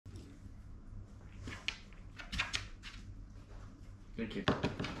Thank you.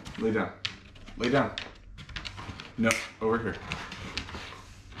 Lay down. Lay down. No, over here.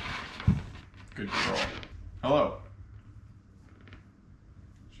 Good girl. Hello.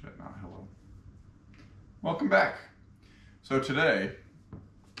 Shit, not hello. Welcome back. So today,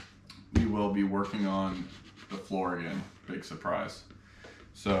 we will be working on the floor again. Big surprise.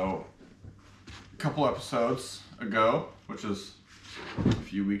 So, a couple episodes ago, which is a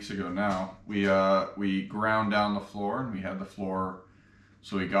few weeks ago now, we ground down the floor, and we had the floor,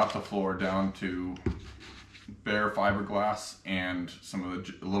 so we got the floor down to bare fiberglass and a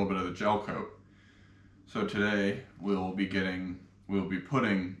little bit of the gel coat. So today we'll be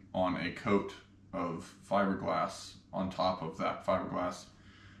putting on a coat of fiberglass on top of that fiberglass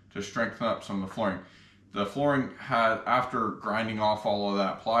to strengthen up some of the flooring. The flooring had, after grinding off all of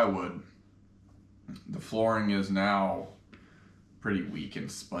that plywood, the flooring is now pretty weak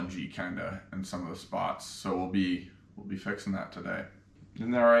and spongy kinda in some of the spots. So we'll be fixing that today.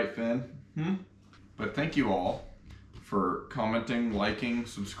 Isn't that right, Finn? But thank you all for commenting, liking,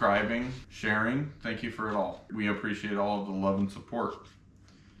 subscribing, sharing. Thank you for it all. We appreciate all of the love and support.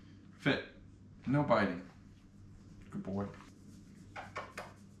 Finn, no biting. Good boy. I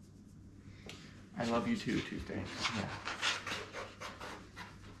love you too, Tuesday. Yeah.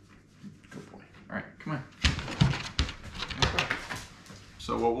 Good boy. All right, come on. Okay.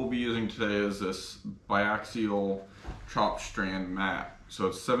 So what we'll be using today is this biaxial chopped strand mat. So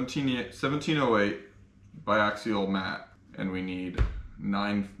it's 1708 biaxial mat, and we need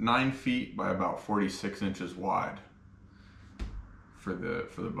 9 feet by about 46 inches wide for the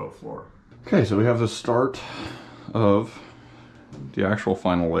boat floor. Okay, so we have the start of the actual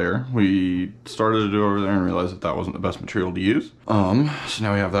final layer. We started to do over there and realized that wasn't the best material to use. So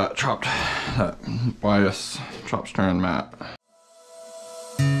now we have that bias chopped strand mat.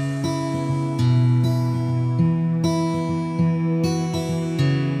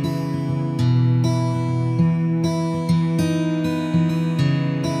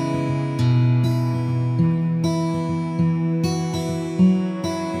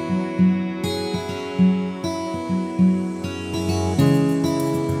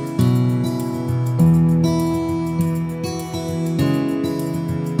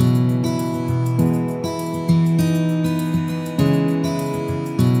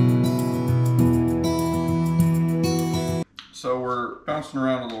 So we're bouncing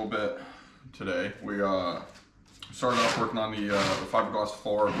around a little bit today. We started off working on the fiberglass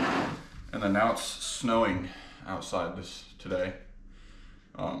floor, and then now it's snowing outside today.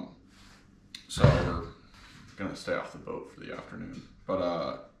 So we're gonna stay off the boat for the afternoon.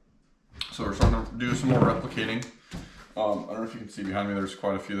 But so we're starting to do some more replicating. I don't know if you can see behind me, there's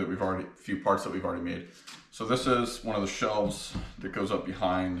quite a few parts that we've already made. So this is one of the shelves that goes up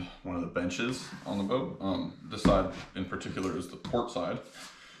behind one of the benches on the boat. This side in particular is the port side.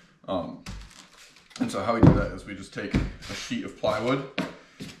 And so how we do that is we just take a sheet of plywood,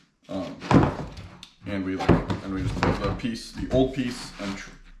 and we just put the old piece, and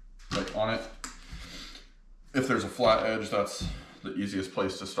like on it. If there's a flat edge, that's the easiest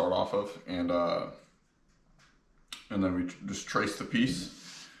place to start off of, and then we just trace the piece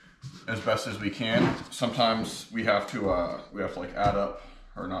as best as we can. Sometimes we have to like add up,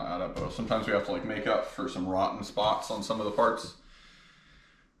 or not add up, but sometimes we have to like make up for some rotten spots on some of the parts,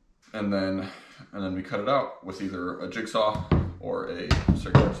 and then we cut it out with either a jigsaw or a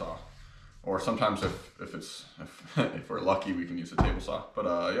circular saw, or sometimes if we're lucky, we can use a table saw. But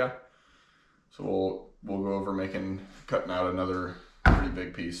yeah, so we'll go over cutting out another pretty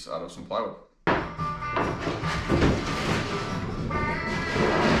big piece out of some plywood.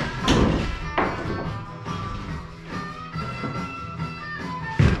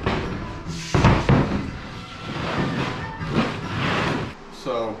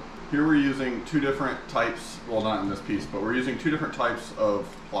 So here we're using two different types, well, not in this piece, but we're using two different types of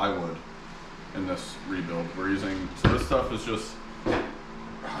plywood in this rebuild. So this stuff is just, I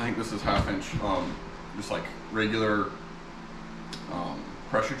think this is 1/2 inch, just like regular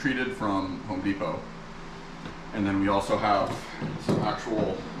pressure treated from Home Depot. And then we also have some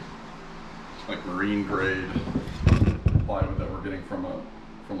actual like marine grade plywood that we're getting from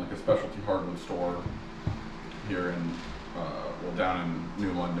like a specialty hardwood store here in down in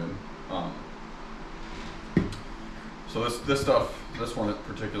New London. So this one in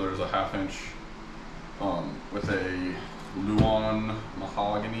particular is a 1/2 inch with a Luan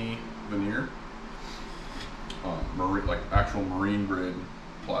mahogany veneer, like actual marine grade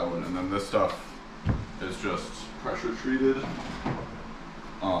plywood, and then this stuff is just pressure treated.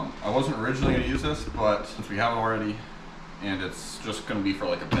 I wasn't originally going to use this, but since we have it already, and it's just going to be for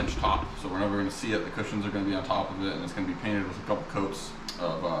like a bench top. So we're never going to see it. The cushions are going to be on top of it, and it's going to be painted with a couple coats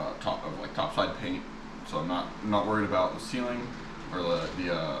of topside paint. So I'm not worried about the ceiling or like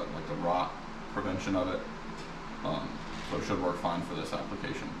the rot prevention of it. So it should work fine for this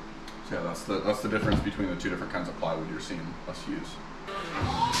application. So yeah, that's the difference between the two different kinds of plywood you're seeing us use.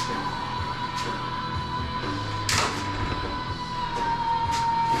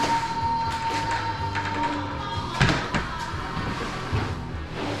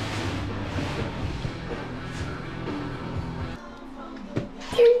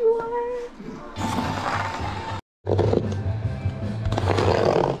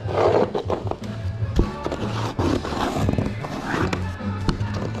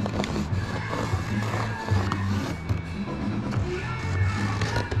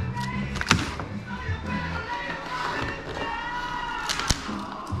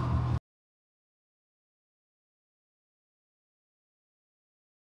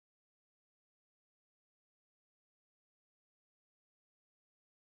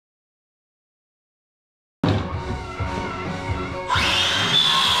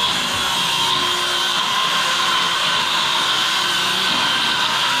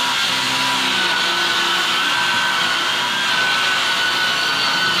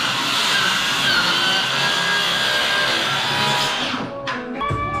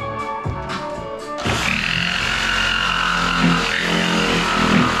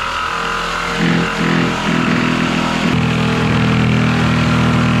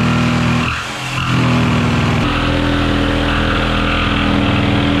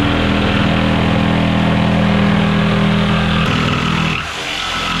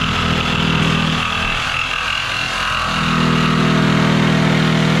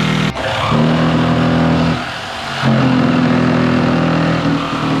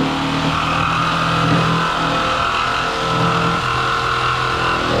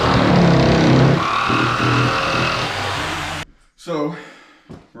 So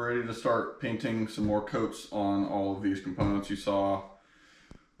we're ready to start painting some more coats on all of these components you saw.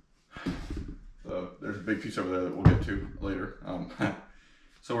 There's a big piece over there that we'll get to later.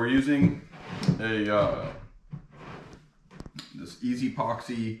 So we're using this easy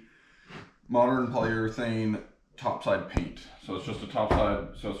epoxy modern polyurethane topside paint. So it's just a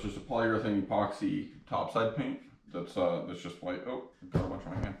polyurethane epoxy topside paint that's just white. Oh, I've got a bunch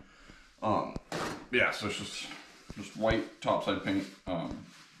on my hand. Yeah, so it's just white topside paint.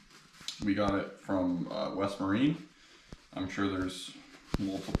 We got it from West Marine. I'm sure there's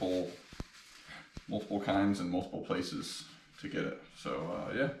multiple kinds and multiple places to get it.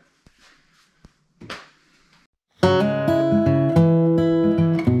 So yeah.